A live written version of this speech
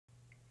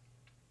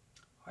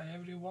Hi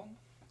everyone,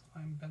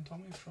 I'm Ben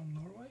Tommy from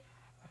Norway.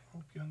 I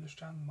hope you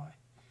understand my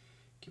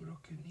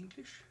broken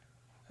English.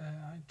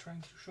 I'm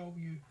trying to show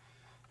you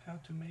how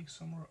to make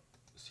some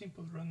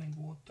simple running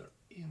water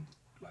in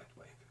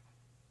LightWave.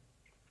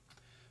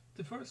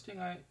 The first thing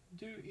I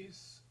do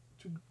is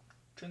to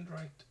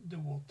generate the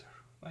water.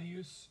 I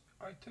use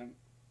item,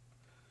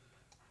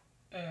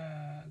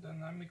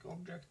 dynamic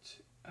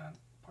object and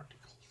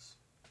particles.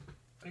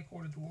 I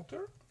call it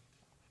water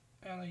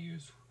and I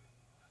use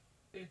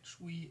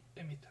HV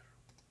emitter.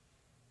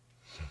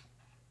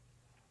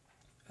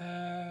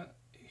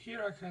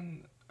 Here I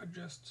can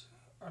adjust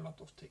a lot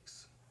of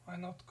things.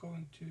 I'm not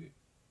going to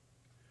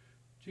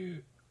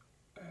do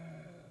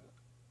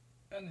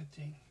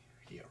anything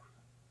here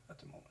at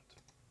the moment.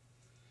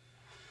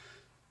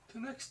 The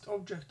next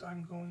object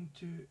I'm going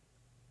to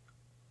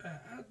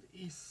add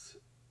is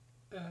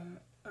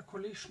a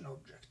collision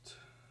object.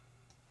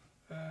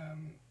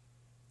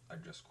 I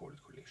just call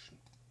it collision.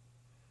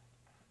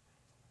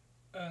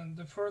 And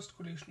the first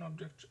collision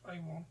object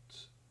I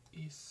want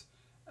is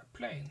a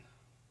plane.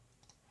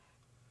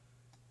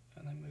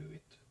 And I move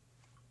it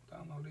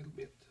down a little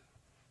bit.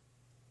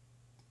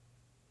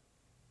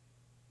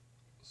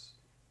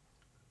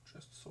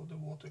 Just so the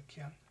water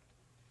can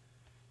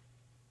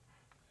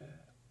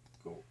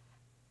go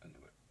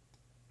anywhere.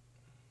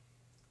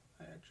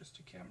 I adjust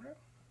the camera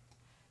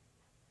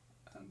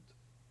and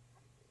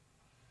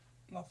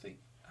nothing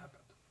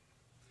happened.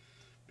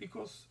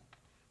 Because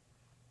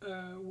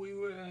we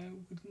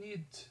would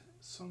need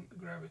some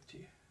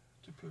gravity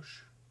to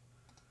push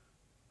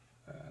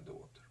the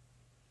water.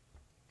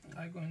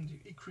 I'm going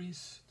to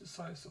increase the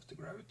size of the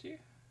gravity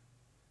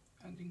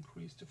and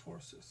increase the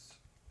forces.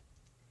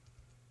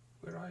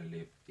 Where I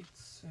live,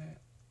 it's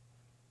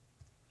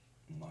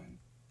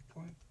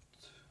 9.81.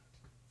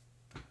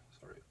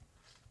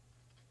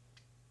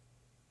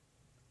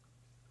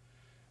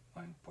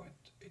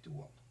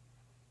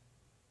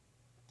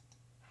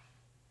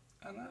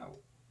 And now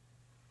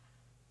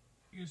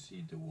you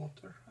see the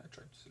water. I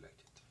try to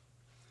select it.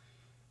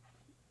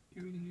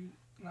 You will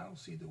now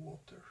see the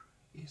water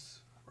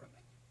is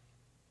running.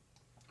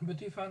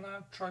 But if I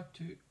now try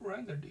to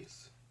render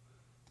this,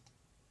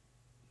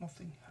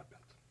 nothing happened.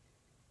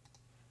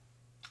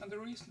 And the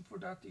reason for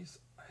that is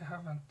I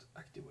haven't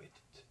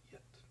activated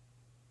yet.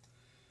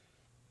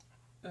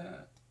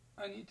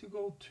 I need to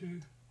go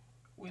to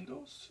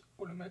Windows,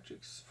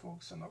 Volumetrics,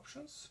 Fogs and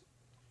Options,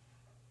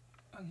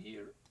 and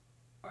here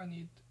I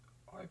need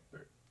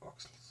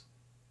hypervoxels.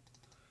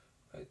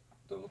 I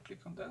double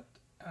click on that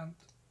and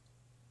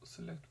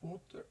select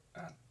water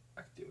and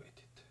activate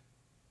it.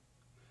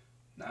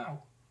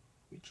 Now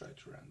we try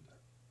to render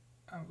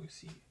and we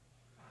see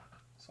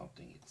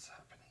something is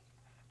happening.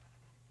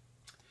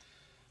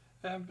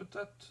 But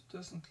that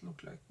doesn't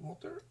look like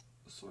water,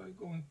 so I'm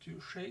going to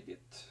shade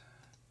it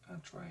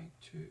and trying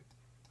to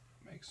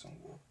make some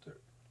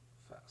water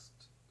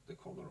fast. The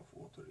color of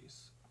water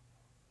is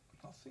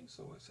nothing,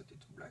 so I set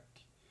it to black.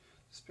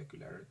 The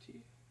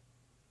specularity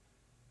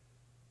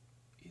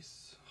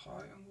is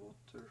high on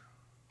water.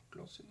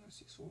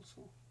 Glossiness is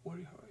also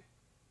very high.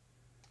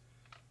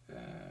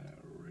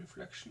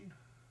 Reflection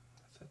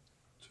set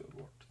to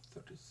about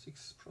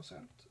 36%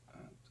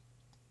 and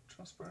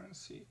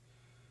transparency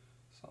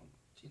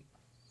something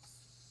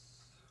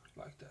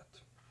like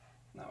that.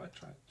 Now I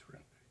try to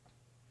render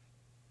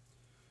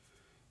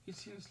it. It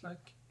seems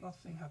like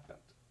nothing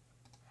happened.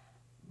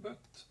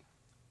 But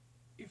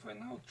if I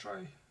now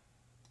try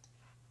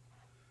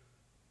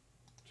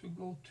to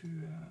go to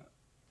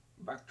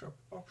backdrop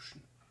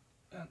option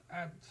and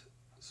add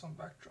some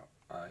backdrop,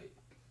 I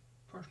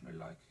personally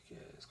like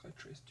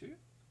Skytrace 2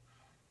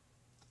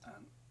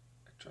 and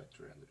I try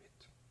to render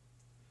it.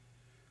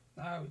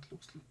 Now it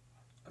looks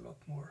a lot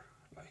more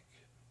like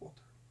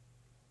water.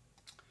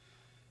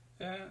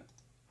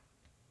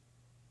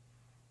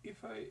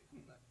 If I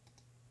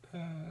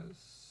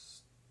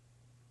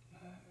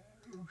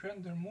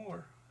render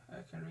more,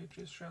 I can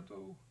reduce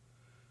shadow,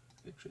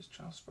 reduce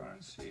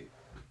transparency,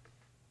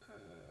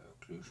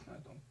 occlusion I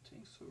don't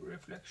think so,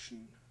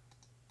 reflection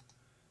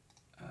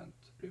and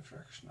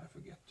refraction. I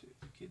forget to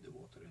give the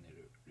water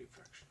any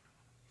refraction.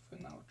 If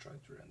I now try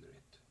to render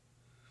it,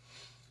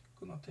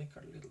 gonna take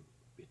a little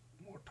bit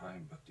more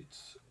time, but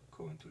it's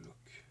going to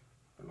look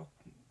a lot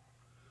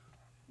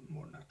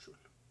more natural.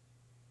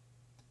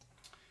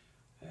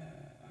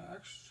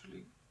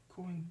 Actually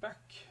going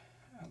back,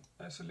 and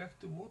I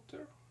select the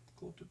water,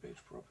 go to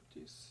page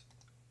properties.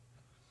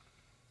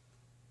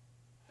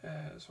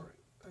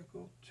 I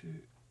go to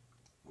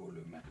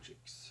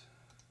volumetrics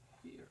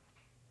here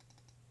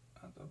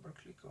and double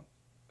click on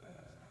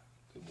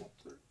the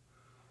water,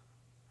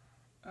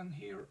 and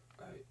here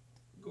I'm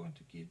going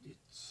to give it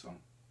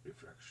some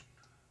refraction.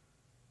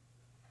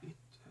 It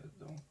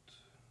don't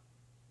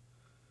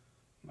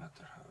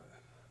matter how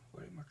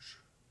very much,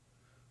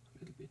 a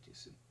little bit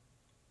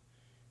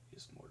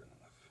is more than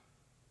enough,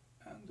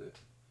 and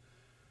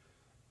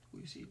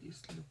we see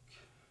this look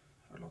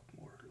a lot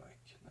more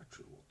like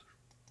natural water.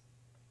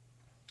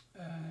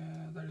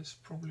 There is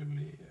probably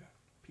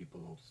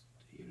people out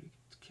here it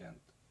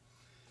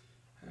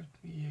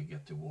we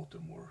get the water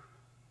more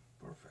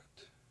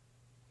perfect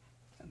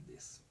than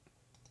this.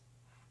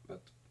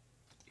 But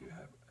you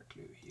have a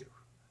clue here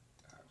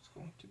how it's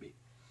going to be.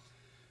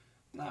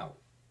 Now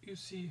you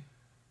see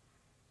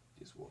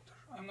this water.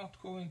 I'm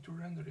not going to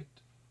render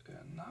it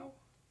now.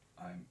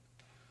 I'm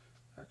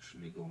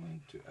actually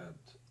going to add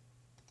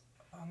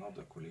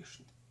another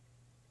collision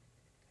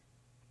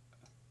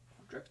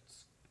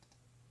objects.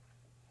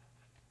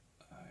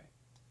 I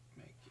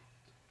make it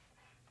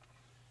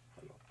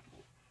a lot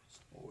more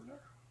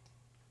smaller,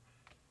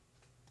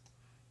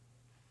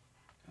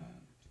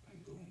 and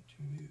I'm going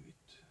to move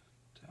it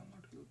down a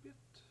little bit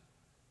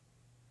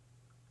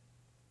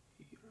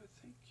here. I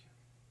think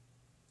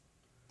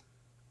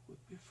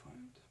would be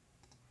fine,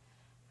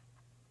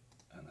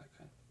 and I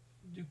can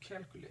do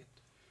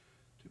calculate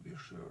to be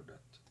sure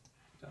that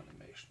the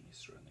animation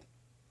is running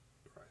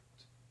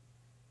right.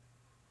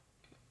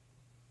 Okay.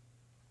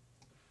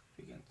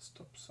 We can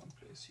stop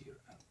someplace here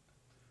and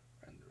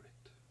render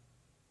it.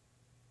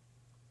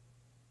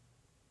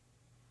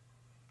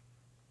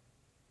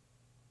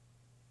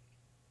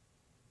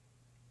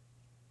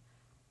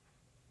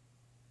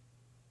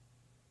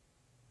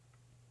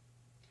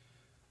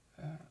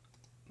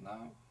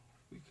 Now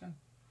we can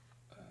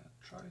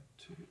try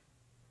to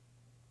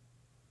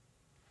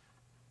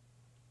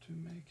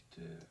make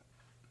the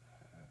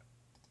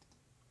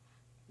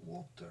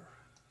water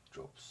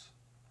drops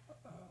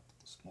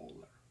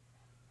smaller,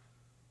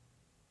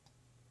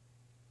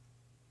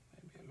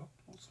 maybe a lot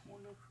more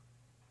smaller.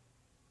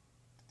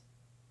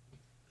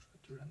 Try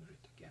to render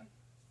it again.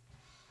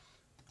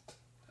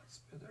 That's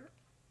better.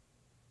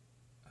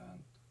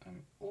 And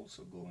I'm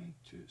also going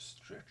to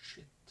stretch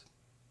it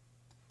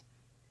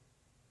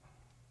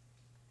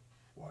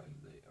while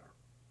they are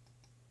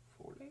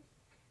falling.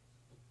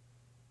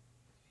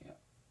 Yeah.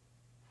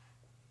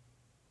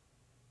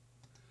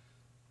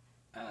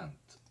 And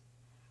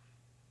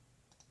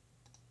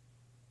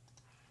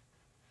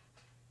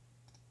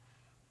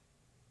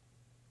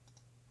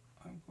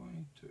I'm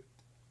going to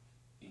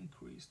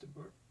increase the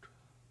birth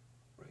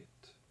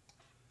rate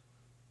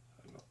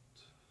a lot.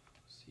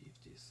 See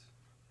if this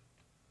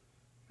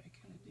make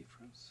any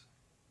difference.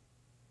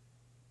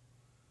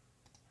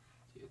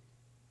 Did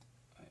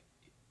I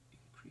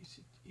increase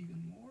it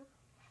even more?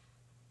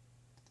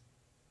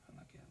 And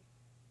again.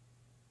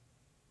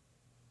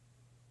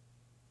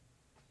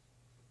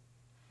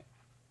 Yeah,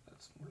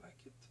 that's more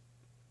like it.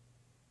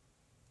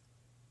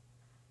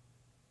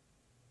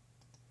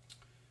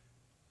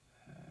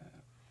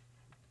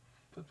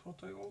 But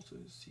what I also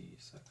see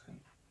is I can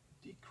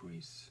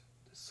decrease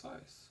the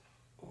size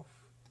of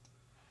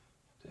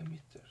the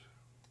emitter.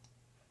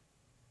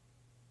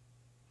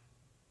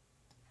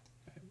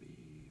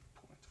 Maybe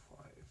 0.5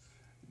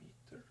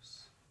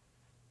 meters.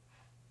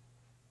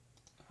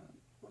 And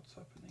what's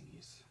happening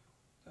is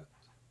that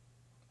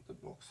the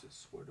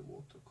boxes where the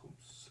water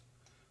comes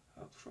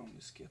out from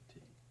is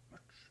getting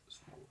much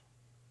smaller,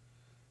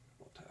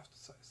 about half the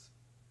size.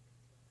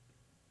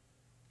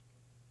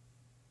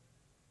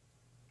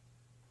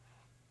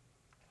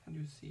 And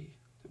you see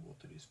the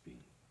water is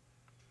being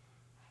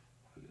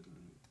a little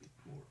bit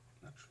more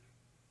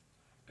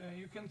natural.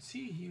 You can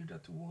see here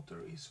that the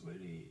water is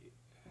very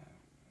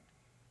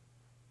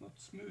not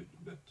smooth,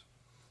 but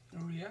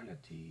in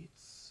reality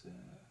it's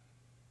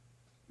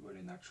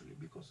very naturally,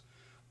 because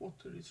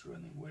water is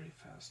running very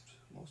fast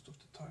most of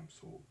the time,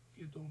 so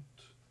you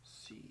don't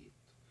see it.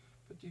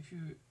 But if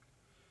you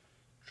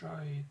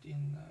try it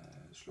in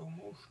slow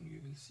motion,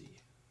 you will see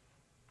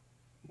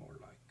more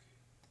like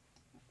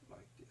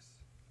this.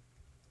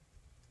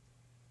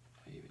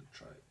 I even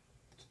try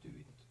to do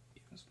it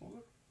even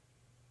smaller.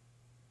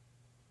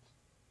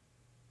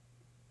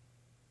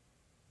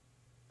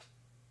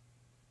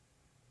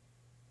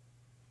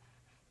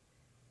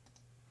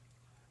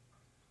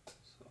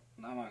 So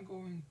now I'm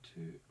going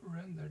to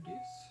render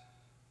this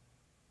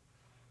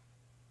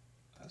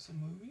as a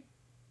movie.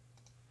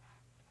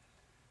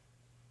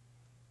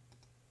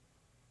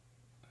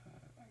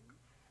 I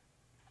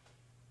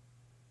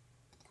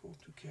go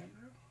to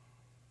camera.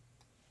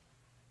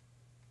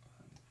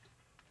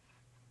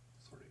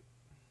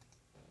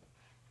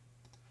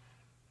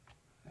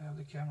 I have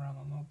the camera on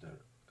another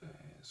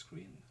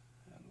screen,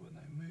 and when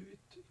I move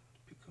it, it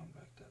becomes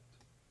like that.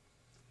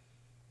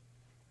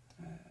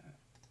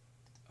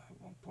 I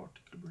want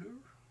particle blur.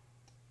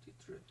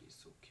 Red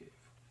is okay.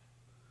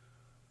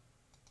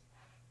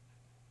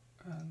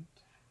 And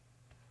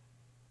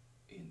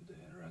in the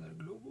render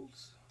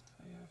globals,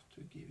 I have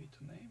to give it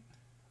a name.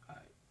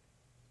 I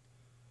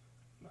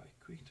like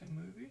QuickTime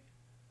Movie.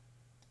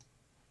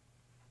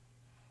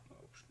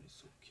 Option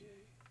is okay.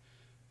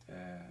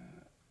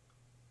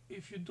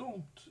 If you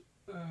don't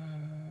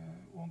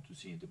want to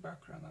see the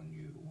background and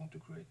you want to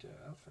create an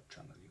alpha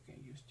channel, you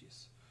can use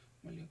this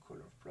million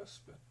color plus,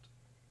 but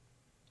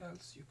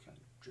else you can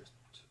just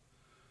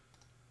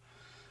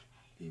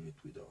leave it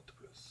without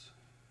plus.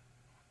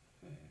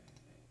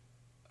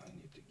 I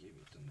need to give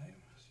it a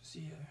name. As you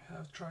see, I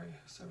have tried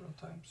several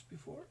times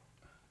before.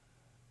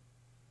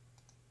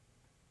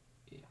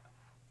 Yeah,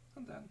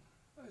 and then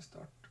I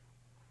start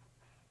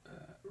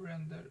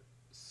render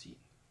scene.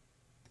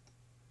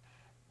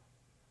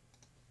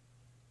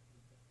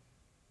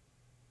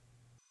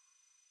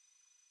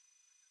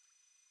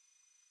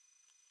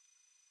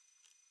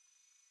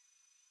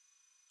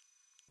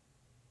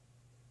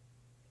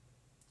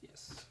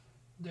 Yes,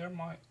 there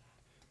my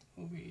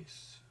movie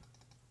is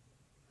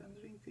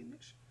rendering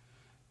finish,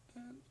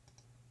 and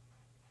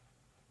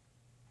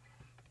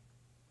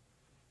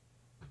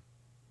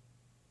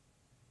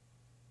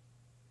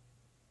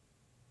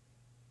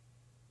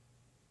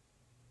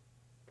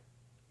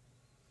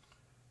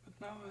but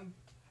now I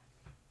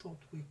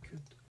thought we could